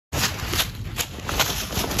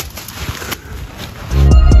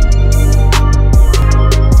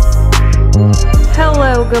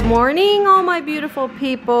Good morning, all my beautiful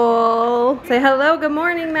people. Say hello. Good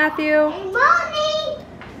morning, Matthew. Good morning.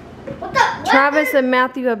 What's up? Travis and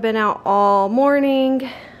Matthew have been out all morning.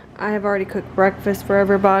 I have already cooked breakfast for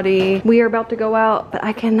everybody. We are about to go out, but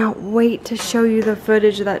I cannot wait to show you the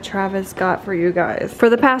footage that Travis got for you guys. For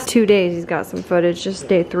the past 2 days, he's got some footage. Just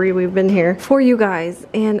day 3 we've been here for you guys.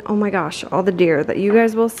 And oh my gosh, all the deer that you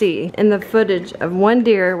guys will see in the footage of one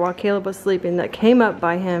deer while Caleb was sleeping that came up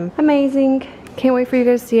by him. Amazing. Can't wait for you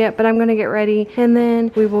guys to see it, but I'm gonna get ready and then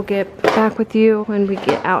we will get back with you when we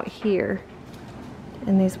get out here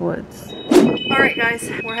in these woods. All right guys,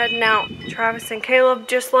 we're heading out. Travis and Caleb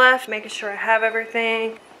just left, making sure I have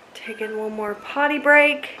everything. Taking one more potty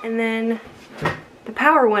break, and then the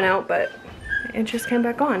power went out, but it just came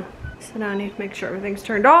back on. So now I need to make sure everything's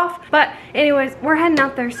turned off. But anyways, we're heading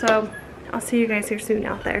out there, so I'll see you guys here soon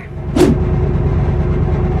out there.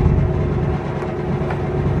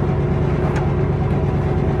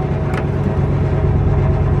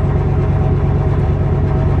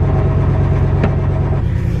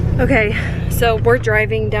 Okay, so we're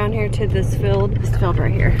driving down here to this field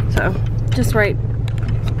right here. So just right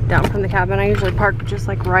down from the cabin. I usually park just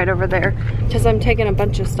like right over there because I'm taking a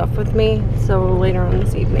bunch of stuff with me. So later on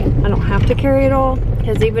this evening, I don't have to carry it all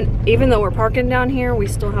because even though we're parking down here, we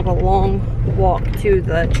still have a long walk to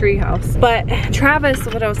the tree house. But Travis,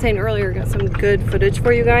 what I was saying earlier, got some good footage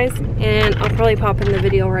for you guys, and I'll probably pop in the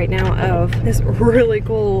video right now of this really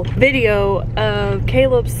cool video of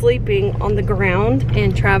Caleb sleeping on the ground,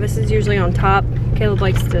 and Travis is usually on top. Caleb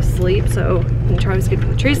likes to sleep, so when Travis gets to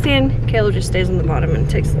the tree stand, Caleb just stays on the bottom and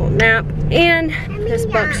takes a little nap. And this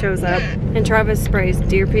buck shows up, and Travis sprays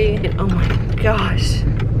deer pee, and oh my gosh,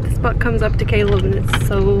 this buck comes up to Caleb, and it's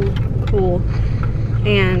so cool.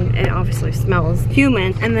 And it obviously smells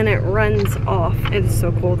human, and then it runs off. It's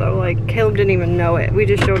so cool though, like Caleb didn't even know it. We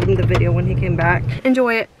just showed him the video when he came back.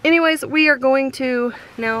 Enjoy it. Anyways, we are going to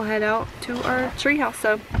now head out to our treehouse.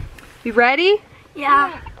 So, you ready?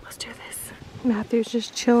 Yeah. Let's do this. Matthew's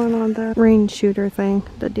just chilling on the range shooter thing,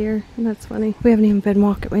 the deer, and that's funny. We haven't even been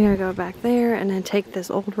walking. We gotta go back there and then take this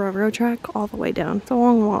old railroad track all the way down. It's a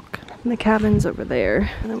long walk. And the cabin's over there,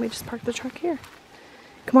 and then we just park the truck here.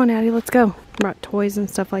 Come on, Addie, let's go. Brought toys and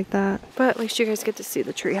stuff like that. But at least you guys get to see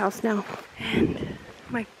the treehouse now. And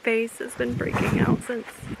my face has been breaking out since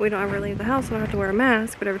we don't ever leave the house. I don't have to wear a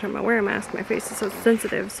mask, but every time I wear a mask, my face is so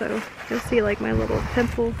sensitive. So you'll see like my little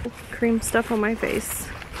pimple cream stuff on my face.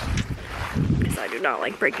 Because I do not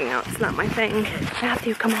like breaking out. It's not my thing.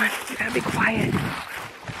 Matthew, come on. You gotta be quiet.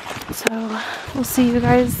 So we'll see you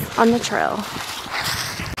guys on the trail.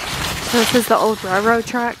 So this is the old railroad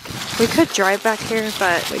track. We could drive back here,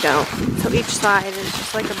 but we don't. So each side is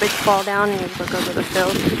just like a big fall down and you look over the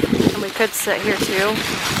field. And we could sit here too.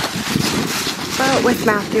 But with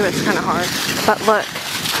Matthew, it's kind of hard. But look,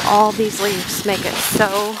 all these leaves make it so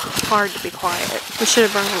hard to be quiet. We should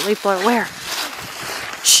have brought a leaf blower. Where?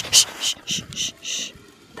 Shh, shh, shh, shh, shh, shh.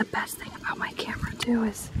 The best thing about my camera too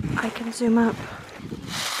is I can zoom up.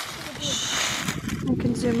 Shh. I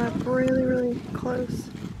can zoom up really, really close.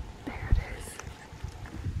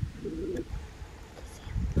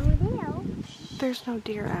 There's no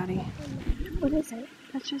deer, Addie. What is it?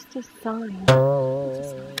 That's just a sign.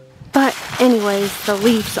 But anyways, the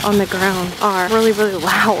leaves on the ground are really, really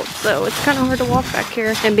loud. So it's kind of hard to walk back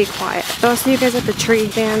here and be quiet. So I'll see you guys at the tree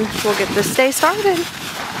stand. We'll get this day started.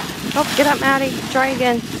 Oh, get up, Maddie. Try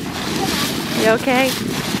again. You okay?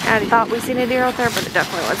 Addie thought we seen a deer out there, but it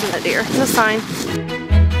definitely wasn't a deer. It's a sign.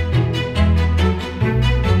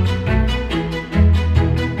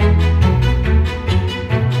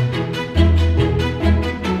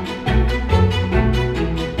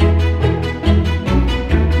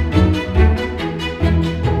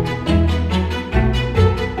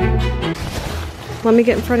 Let me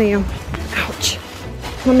get in front of you. Ouch.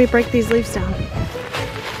 Let me break these leaves down.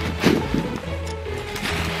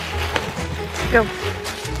 Go.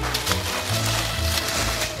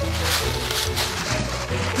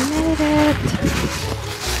 We made it.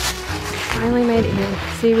 Finally made it here.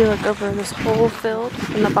 See, we look over this whole field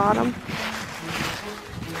in the bottom.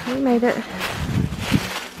 We made it.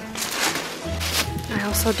 I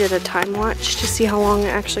also did a time watch to see how long it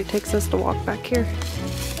actually takes us to walk back here.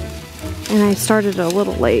 And I started a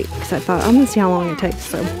little late because I thought I'm gonna see how long it takes.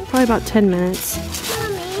 So probably about 10 minutes.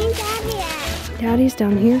 Mommy, Daddy. Daddy's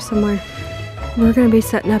down here somewhere. We're gonna be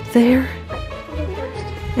setting up there.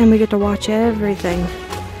 And we get to watch everything.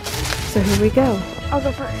 So here we go. I'll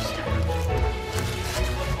go first.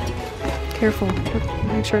 Careful.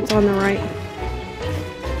 Make sure it's on the right.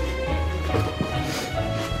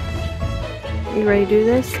 You ready to do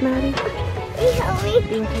this, Maddie? Can you help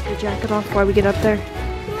me? You want to take your jacket off while we get up there?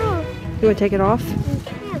 You want to take it off?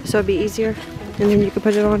 So it'd be easier. And then you can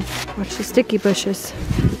put it on. Watch the sticky bushes.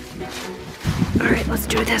 Alright, let's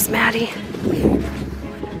do this, Maddie.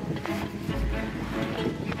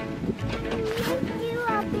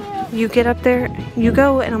 You get up there, you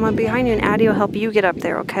go, and I'm gonna be behind you, and Addie will help you get up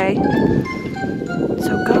there, okay?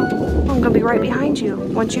 So go. I'm gonna be right behind you.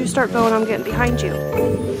 Once you start going, I'm getting behind you.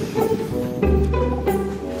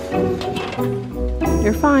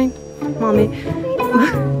 You're fine, Mommy.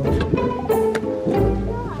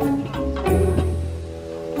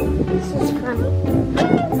 This is funny.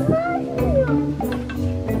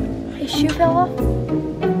 His shoe fell off.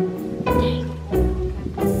 Dang.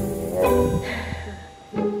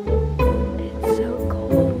 It's so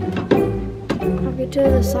cold. I'll get to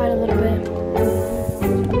the side a little bit.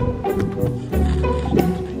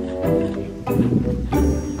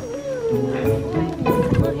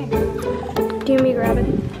 Do you want me to grab it?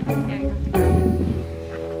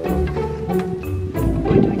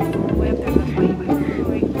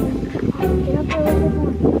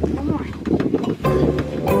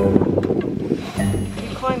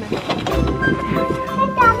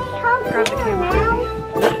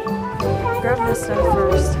 This stuff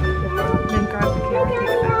first, then grab the camera and take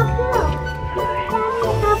it back.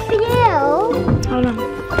 Up you. Hold on.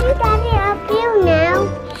 He daddy up you now.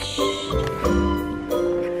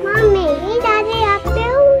 Mommy, he daddy up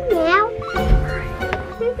you now.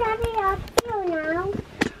 He daddy up you now.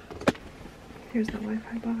 Here's the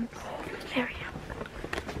Wi-Fi box. There we go.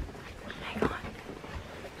 Hang on.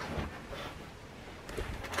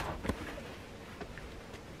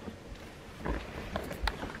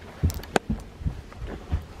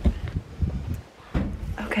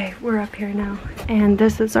 Okay, we're up here now, and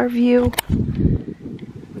this is our view.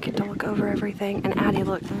 We get to look over everything, and Addie,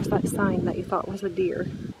 look, there's that sign that you thought was a deer.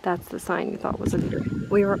 That's the sign you thought was a deer.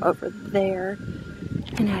 We were over there,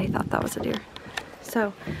 and Addie thought that was a deer.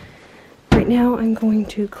 So, right now I'm going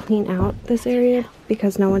to clean out this area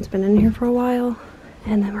because no one's been in here for a while,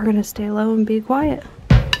 and then we're gonna stay low and be quiet.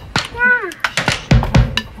 Yeah.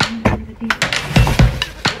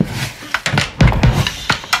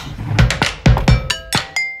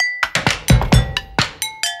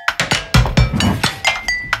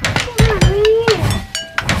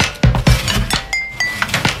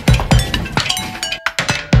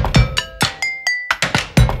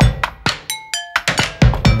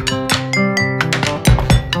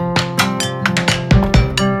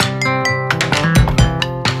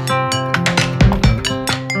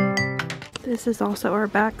 This is also our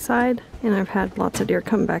backside, and I've had lots of deer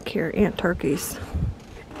come back here and turkeys.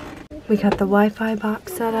 We got the Wi-Fi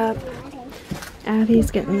box set up.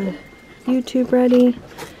 Addie's getting the YouTube ready.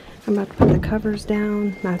 I'm about to put the covers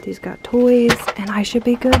down. Matthew's got toys, and I should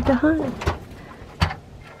be good to hunt.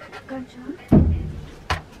 Good job.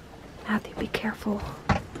 Matthew, be careful.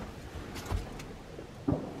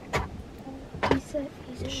 He's in.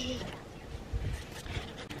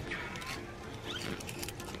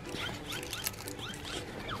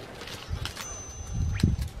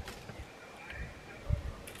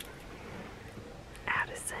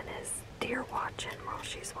 Addison is deer watching while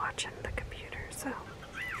she's watching the computer, so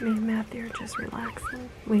me and Matthew are just relaxing.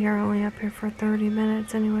 We are only up here for 30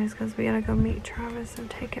 minutes anyways because we gotta go meet Travis and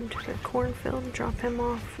take him to the cornfield and drop him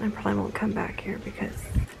off. I probably won't come back here because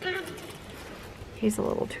he's a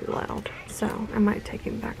little too loud. So I might take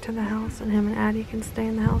him back to the house, and him and Addie can stay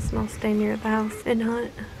in the house, and I'll stay near the house and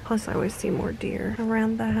hunt. Plus I always see more deer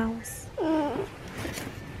around the house.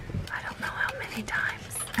 I don't know how many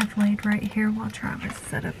times I've laid right here while Travis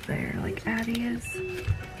sat up there like Addie is.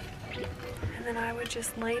 And then I would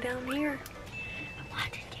just lay down here.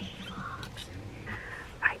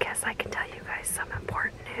 I guess I can tell you guys some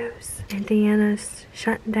important news. Indiana's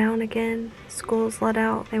shutting down again. School's let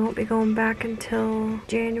out. They won't be going back until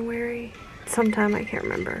January. Sometime, I can't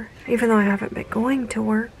remember. Even though I haven't been going to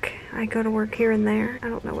work, I go to work here and there. I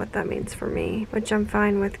don't know what that means for me, which I'm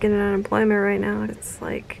fine with getting unemployment right now. It's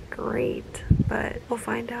like great, but we'll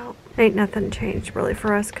find out. Ain't nothing changed really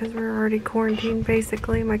for us because we're already quarantined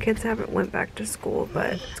basically. My kids haven't went back to school,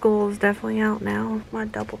 but school is definitely out now. My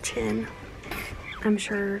double chin. I'm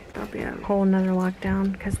sure there'll be a whole nother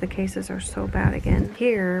lockdown because the cases are so bad again.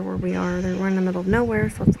 Here, where we are, we're in the middle of nowhere,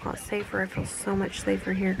 so it's a lot safer. I feel so much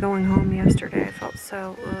safer here. Going home yesterday, I felt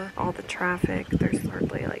so, all the traffic, there's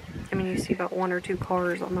hardly like, I mean, you see about 1 or 2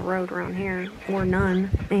 cars on the road around here, or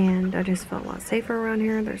none. And I just felt a lot safer around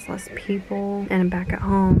here. There's less people. And back at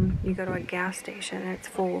home, you go to a gas station and it's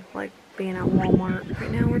full, like being at Walmart.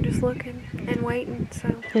 Right now, we're just looking and waiting,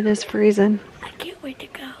 so. It is freezing. I can't wait to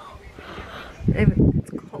go.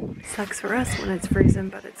 It's cold. Sucks for us when it's freezing,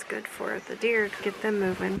 but it's good for the deer to get them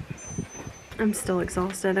moving. I'm still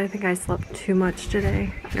exhausted. I think I slept too much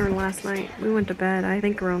today or last night. We went to bed, I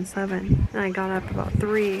think around 7. And I got up about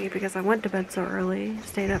 3 because I went to bed so early.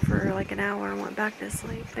 Stayed up for like an hour and went back to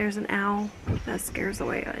sleep. There's an owl that scares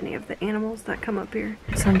away any of the animals that come up here.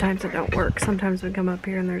 Sometimes it don't work. Sometimes we come up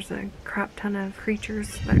here and there's a crap ton of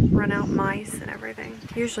creatures that run out, mice and everything.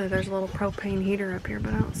 Usually there's a little propane heater up here,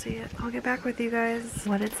 but I don't see it. I'll get back with you guys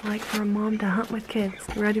what it's like for a mom to hunt with kids.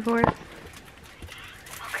 You ready for it?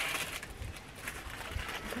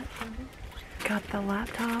 Got the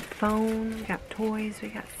laptop, phone, we got toys, we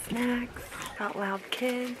got snacks, got loud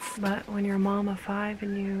kids. But when you're a mom of 5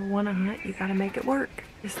 and you want to hunt, you gotta make it work.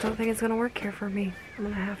 Just don't think it's gonna work here for me. I'm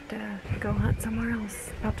gonna have to go hunt somewhere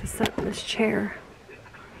else. About to sit in this chair.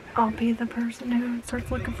 I'll be the person who starts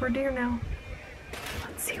looking for deer now.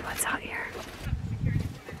 Let's see what's out here.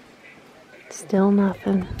 Still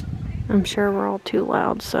nothing. I'm sure we're all too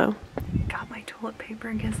loud, so. Got my toilet paper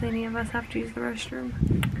in case any of us have to use the restroom.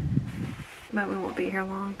 But we won't be here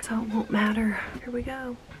long, so it won't matter. Here we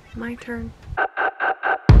go. My turn.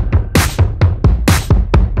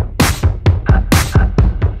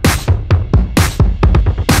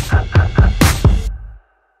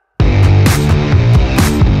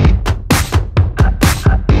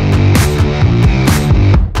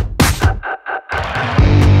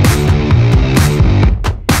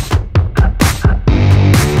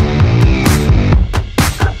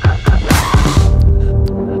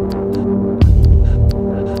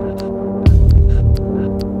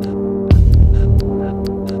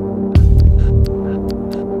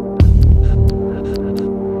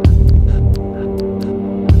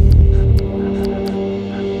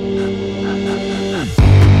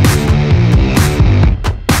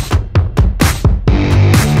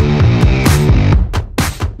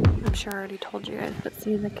 I already told you guys, but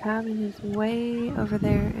see, the cabin is way over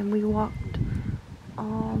there and we walked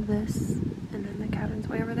all this and then the cabin's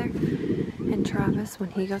way over there. And Travis, when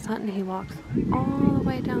he goes hunting, he walks all the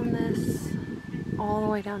way down this, all the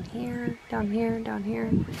way down here, down here, down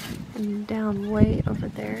here, and down way over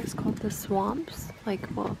there. It's called the swamps, like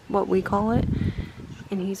what we call it.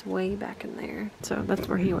 And he's way back in there. So that's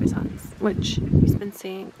where he always hunts, which he's been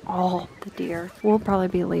seeing all the deer. We'll probably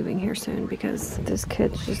be leaving here soon because this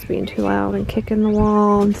kid's just being too loud and kicking the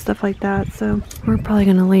wall and stuff like that. So we're probably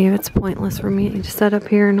gonna leave. It's pointless for me to sit up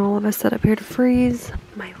here and all of us sit up here to freeze.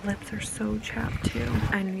 My lips are so chapped too.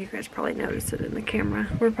 I know you guys probably noticed it in the camera.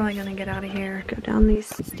 We're probably gonna get out of here, go down these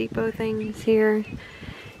steepo things here,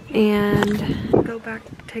 and go back,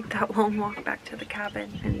 take that long walk back to the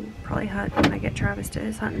cabin and probably hunt when I get Travis to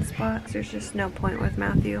his hunting spot. There's just no point with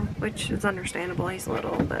Matthew, which is understandable, he's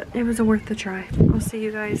little, but it was worth the try. I'll see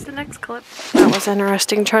you guys in the next clip. That was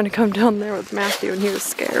interesting, trying to come down there with Matthew and he was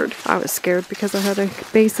scared. I was scared because I had to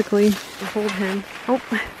basically hold him. Oh,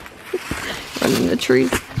 run in the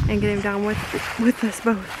trees and get him down with us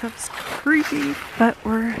both. That was creepy. But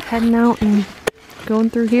we're heading out and going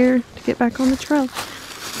through here to get back on the trail.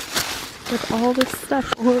 With all this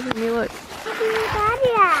stuff all over me, look.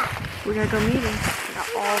 We gotta go meet him. We got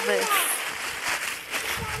all this.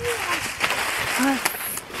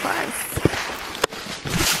 Plus.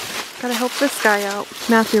 Gotta help this guy out.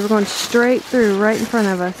 Matthew, we're going straight through, right in front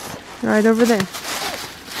of us. Right over there.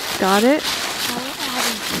 Got it?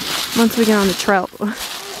 Once we get on the trail.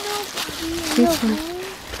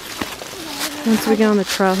 Once we get on the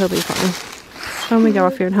trail, he'll be fine. Let me go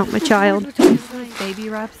off here and help my child. Baby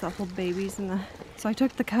wraps that hold babies in the. So I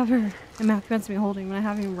took the cover and Matthew wants me holding him and I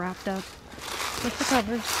have him wrapped up with the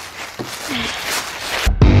covers.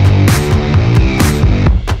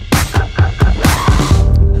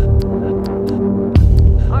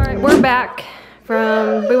 Alright, we're back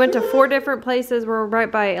from, we went to 4 different places. We're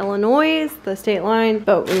right by Illinois, the state line,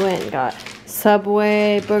 but we went and got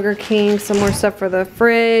Subway, Burger King, some more stuff for the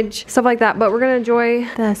fridge, stuff like that. But we're gonna enjoy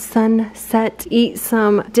the sunset, eat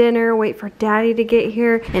some dinner, wait for Daddy to get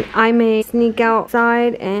here, and I may sneak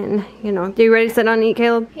outside and, you know, are you ready to sit down and eat,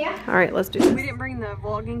 Caleb? Yeah. All right, let's do this. We didn't bring the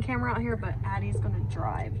vlogging camera out here, but Addie's gonna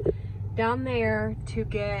drive down there to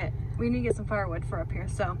get, we need to get some firewood for up here,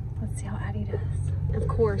 so let's see how Addie does. Of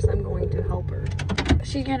course, I'm going to help her.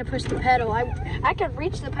 She's gonna push the pedal. I could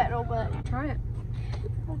reach the pedal, but try it.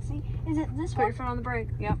 Let's see. Is it this Put one? your foot on the brake.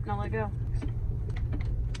 Yep, now let go.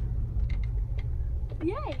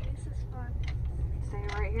 Yay, this is fun. Stay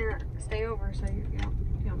right here. Stay over so you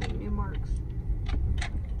don't make new marks.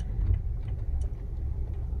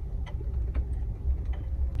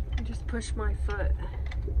 Just push my foot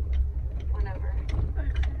whenever.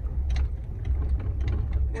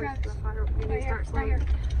 Where's the fire? You need to start slamming.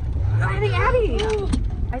 Addie!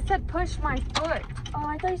 I said push my foot. Oh,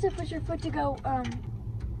 I thought you said push your foot to go, I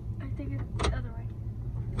think it's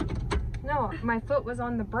No, my foot was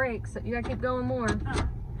on the brakes. So you gotta keep going more. Oh,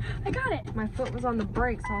 I got it. My foot was on the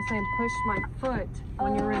brakes, so I was saying push my foot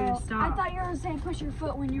when you're ready to stop. I thought you were saying push your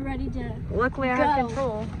foot when you're ready to. Luckily, I had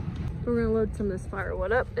control. We're gonna load some of this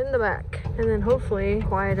firewood up in the back, and then hopefully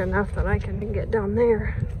quiet enough that I can get down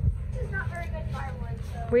there. This is not very good firewood,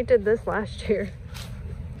 so. We did this last year.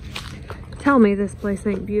 Tell me this place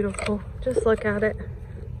ain't beautiful. Just look at it.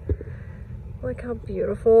 Look how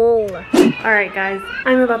beautiful. All right, guys,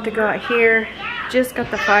 I'm about to go out here. Just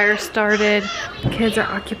got the fire started. Kids are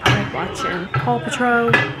occupied watching Paw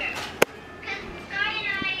Patrol.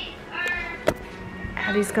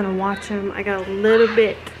 Addie's gonna watch them. I got a little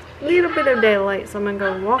bit of daylight, so I'm gonna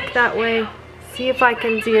go walk that way, see if I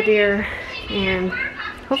can see a deer, and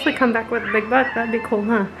hopefully come back with a big buck. That'd be cool,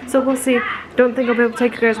 huh? So we'll see. Don't think I'll be able to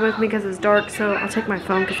take you guys with me because it's dark, so I'll take my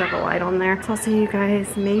phone because I have a light on there. So I'll see you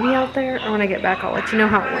guys maybe out there, or when I get back, I'll let you know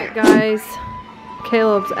how it went. Guys,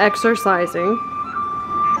 Caleb's exercising.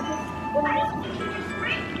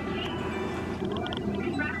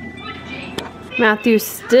 Matthew's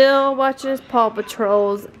still watching his Paw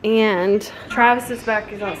Patrols, and Travis is back,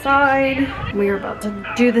 he's outside. We are about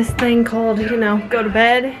to do this thing called, you know, go to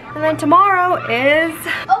bed. And then tomorrow is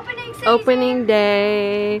opening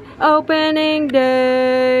day. Opening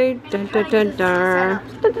day. Dun, dun, dun, dun.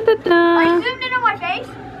 Dun, dun, dun, dun. Are you zoomed in on my face?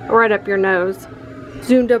 Right up your nose.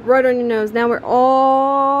 Zoomed up right on your nose. Now we're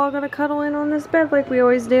all gonna cuddle in on this bed like we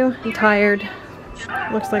always do. I'm tired.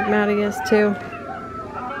 Looks like Maddie is too.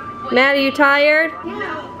 Maddie, you tired?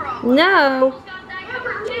 No.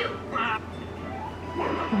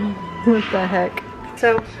 What the heck?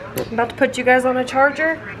 So, I'm about to put you guys on a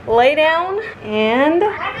charger, lay down, and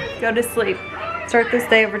go to sleep. Start this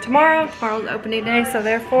day over tomorrow. Tomorrow's opening day, so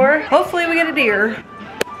therefore, hopefully we get a deer.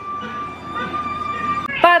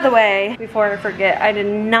 By the way, before I forget, I did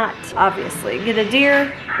not, obviously, get a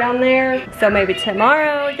deer down there. So maybe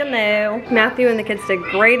tomorrow, you know. Matthew and the kids did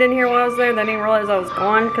great in here while I was there. They didn't realize I was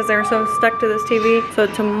gone because they were so stuck to this TV. So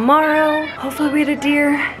tomorrow, hopefully we get a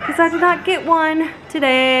deer because I did not get one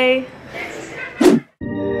today.